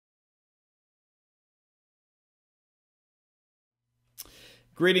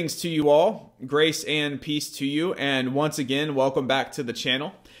Greetings to you all, grace and peace to you, and once again, welcome back to the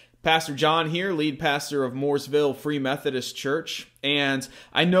channel. Pastor John here, lead pastor of Mooresville Free Methodist Church, and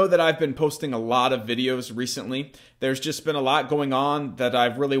I know that I've been posting a lot of videos recently. There's just been a lot going on that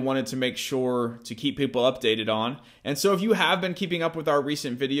I've really wanted to make sure to keep people updated on, and so if you have been keeping up with our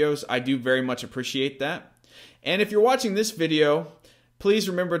recent videos, I do very much appreciate that. And if you're watching this video, please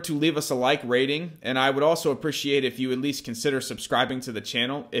remember to leave us a like rating, and I would also appreciate if you at least consider subscribing to the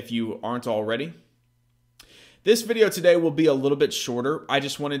channel if you aren't already. This video today will be a little bit shorter. I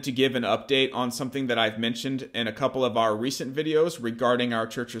just wanted to give an update on something that I've mentioned in a couple of our recent videos regarding our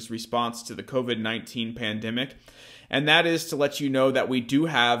church's response to the COVID-19 pandemic, and that is to let you know that we do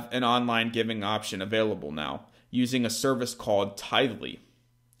have an online giving option available now using a service called Tithely.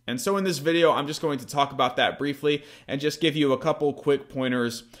 And so in this video, I'm just going to talk about that briefly and just give you a couple quick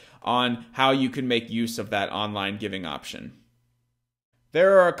pointers on how you can make use of that online giving option.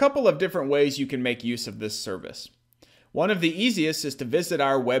 There are a couple of different ways you can make use of this service. One of the easiest is to visit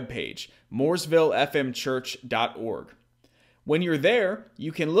our webpage, mooresvillefmchurch.org. When you're there,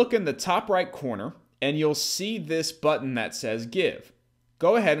 you can look in the top right corner and you'll see this button that says Give.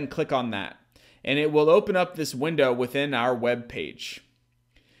 Go ahead and click on that, and it will open up this window within our webpage.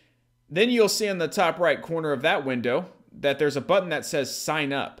 Then you'll see in the top right corner of that window that there's a button that says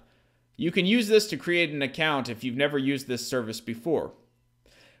Sign Up. You can use this to create an account if you've never used this service before.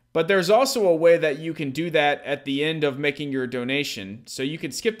 But there's also a way that you can do that at the end of making your donation, so you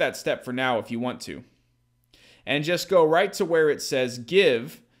can skip that step for now if you want to. And just go right to where it says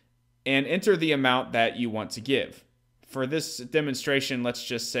Give and enter the amount that you want to give. For this demonstration, let's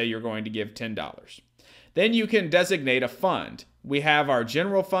just say you're going to give $10. Then you can designate a fund. We have our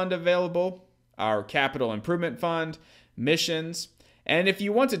general fund available, our capital improvement fund, missions, and if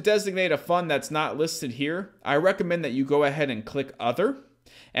you want to designate a fund that's not listed here, I recommend that you go ahead and click Other,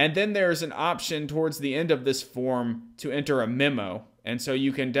 and then there's an option towards the end of this form to enter a memo, and so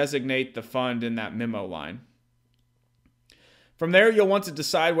you can designate the fund in that memo line. From there, you'll want to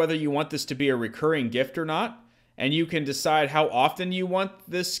decide whether you want this to be a recurring gift or not. And you can decide how often you want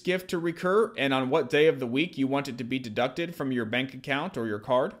this gift to recur and on what day of the week you want it to be deducted from your bank account or your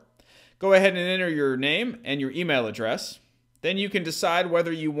card. Go ahead and enter your name and your email address. Then you can decide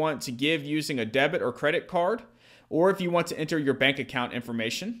whether you want to give using a debit or credit card, or if you want to enter your bank account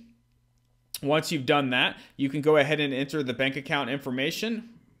information. Once you've done that, you can go ahead and enter the bank account information,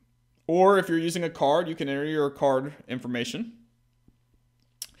 or if you're using a card, you can enter your card information.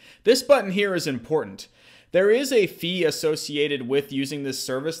 This button here is important. There is a fee associated with using this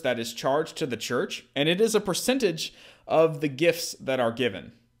service that is charged to the church, and it is a percentage of the gifts that are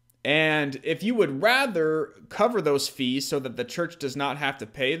given. And if you would rather cover those fees so that the church does not have to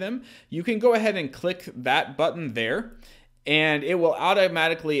pay them, you can go ahead and click that button there, and it will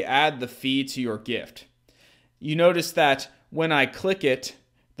automatically add the fee to your gift. You notice that when I click it,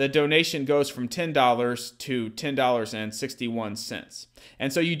 the donation goes from $10 to $10.61.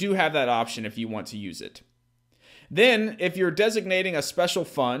 And so you do have that option if you want to use it. Then, if you're designating a special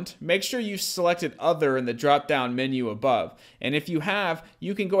fund, make sure you've selected Other in the drop-down menu above. And if you have,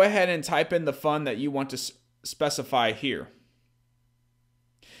 you can go ahead and type in the fund that you want to specify here.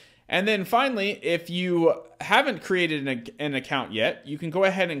 And then finally, if you haven't created an account yet, you can go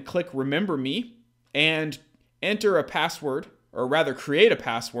ahead and click Remember Me and enter a password, or rather create a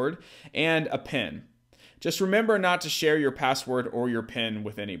password and a PIN. Just remember not to share your password or your PIN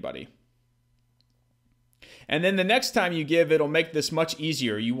with anybody. And then the next time you give, it'll make this much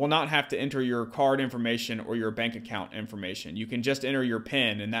easier. You will not have to enter your card information or your bank account information. You can just enter your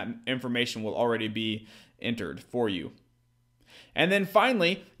PIN, and that information will already be entered for you. And then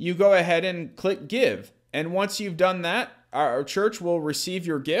finally, you go ahead and click Give. And once you've done that, our church will receive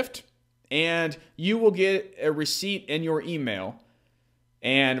your gift, and you will get a receipt in your email.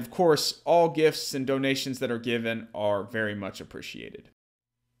 And of course, all gifts and donations that are given are very much appreciated.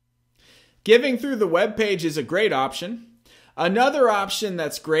 Giving through the webpage is a great option. Another option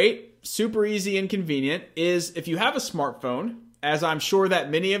that's great, super easy and convenient, is if you have a smartphone, as I'm sure that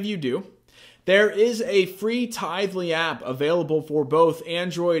many of you do, there is a free Tithely app available for both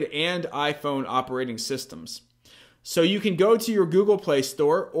Android and iPhone operating systems. So you can go to your Google Play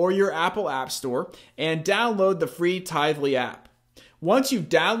Store or your Apple App Store and download the free Tithely app. Once you've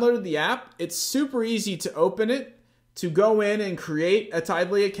downloaded the app, it's super easy to open it, to go in and create a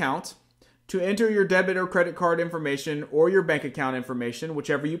Tithely account, to enter your debit or credit card information or your bank account information,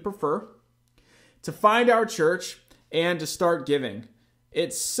 whichever you prefer, to find our church, and to start giving.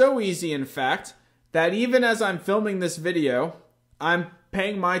 It's so easy, in fact, that even as I'm filming this video, I'm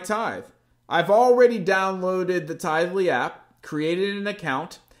paying my tithe. I've already downloaded the Tithely app, created an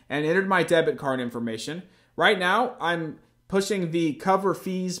account, and entered my debit card information. Right now, I'm pushing the cover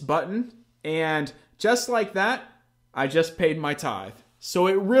fees button, and just like that, I just paid my tithe. So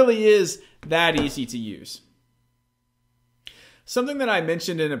it really is that easy to use. Something that I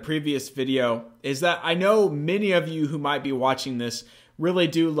mentioned in a previous video is that I know many of you who might be watching this really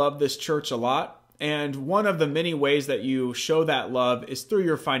do love this church a lot, and one of the many ways that you show that love is through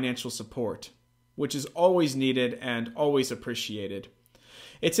your financial support, which is always needed and always appreciated.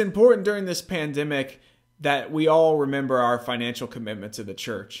 It's important during this pandemic that we all remember our financial commitment to the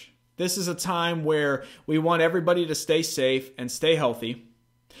church. This is a time where we want everybody to stay safe and stay healthy,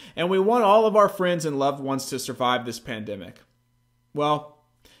 and we want all of our friends and loved ones to survive this pandemic. Well,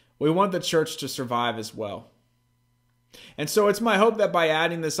 we want the church to survive as well. And so it's my hope that by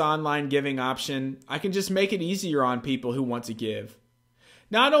adding this online giving option, I can just make it easier on people who want to give.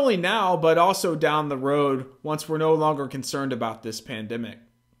 Not only now, but also down the road once we're no longer concerned about this pandemic.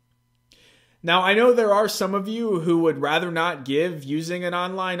 Now, I know there are some of you who would rather not give using an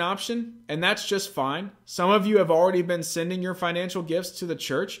online option, and that's just fine. Some of you have already been sending your financial gifts to the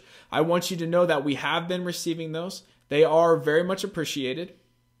church. I want you to know that we have been receiving those. They are very much appreciated.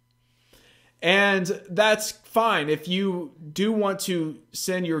 And that's fine. If you do want to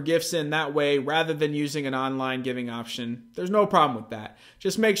send your gifts in that way rather than using an online giving option, there's no problem with that.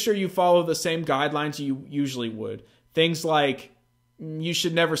 Just make sure you follow the same guidelines you usually would. Things like you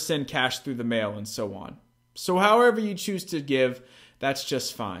should never send cash through the mail and so on. So however you choose to give, that's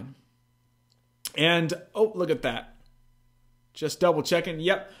just fine. And, oh, look at that. Just double checking.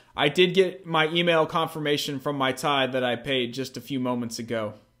 Yep. I did get my email confirmation from my tithe that I paid just a few moments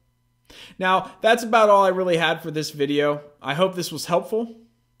ago. Now, that's about all I really had for this video. I hope this was helpful.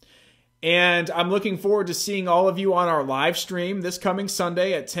 And I'm looking forward to seeing all of you on our live stream this coming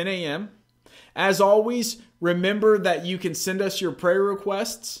Sunday at 10 a.m. As always, remember that you can send us your prayer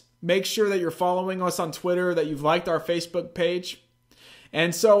requests. Make sure that you're following us on Twitter, that you've liked our Facebook page.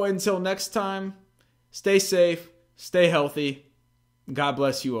 And so until next time, stay safe, stay healthy. God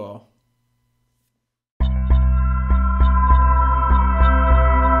bless you all.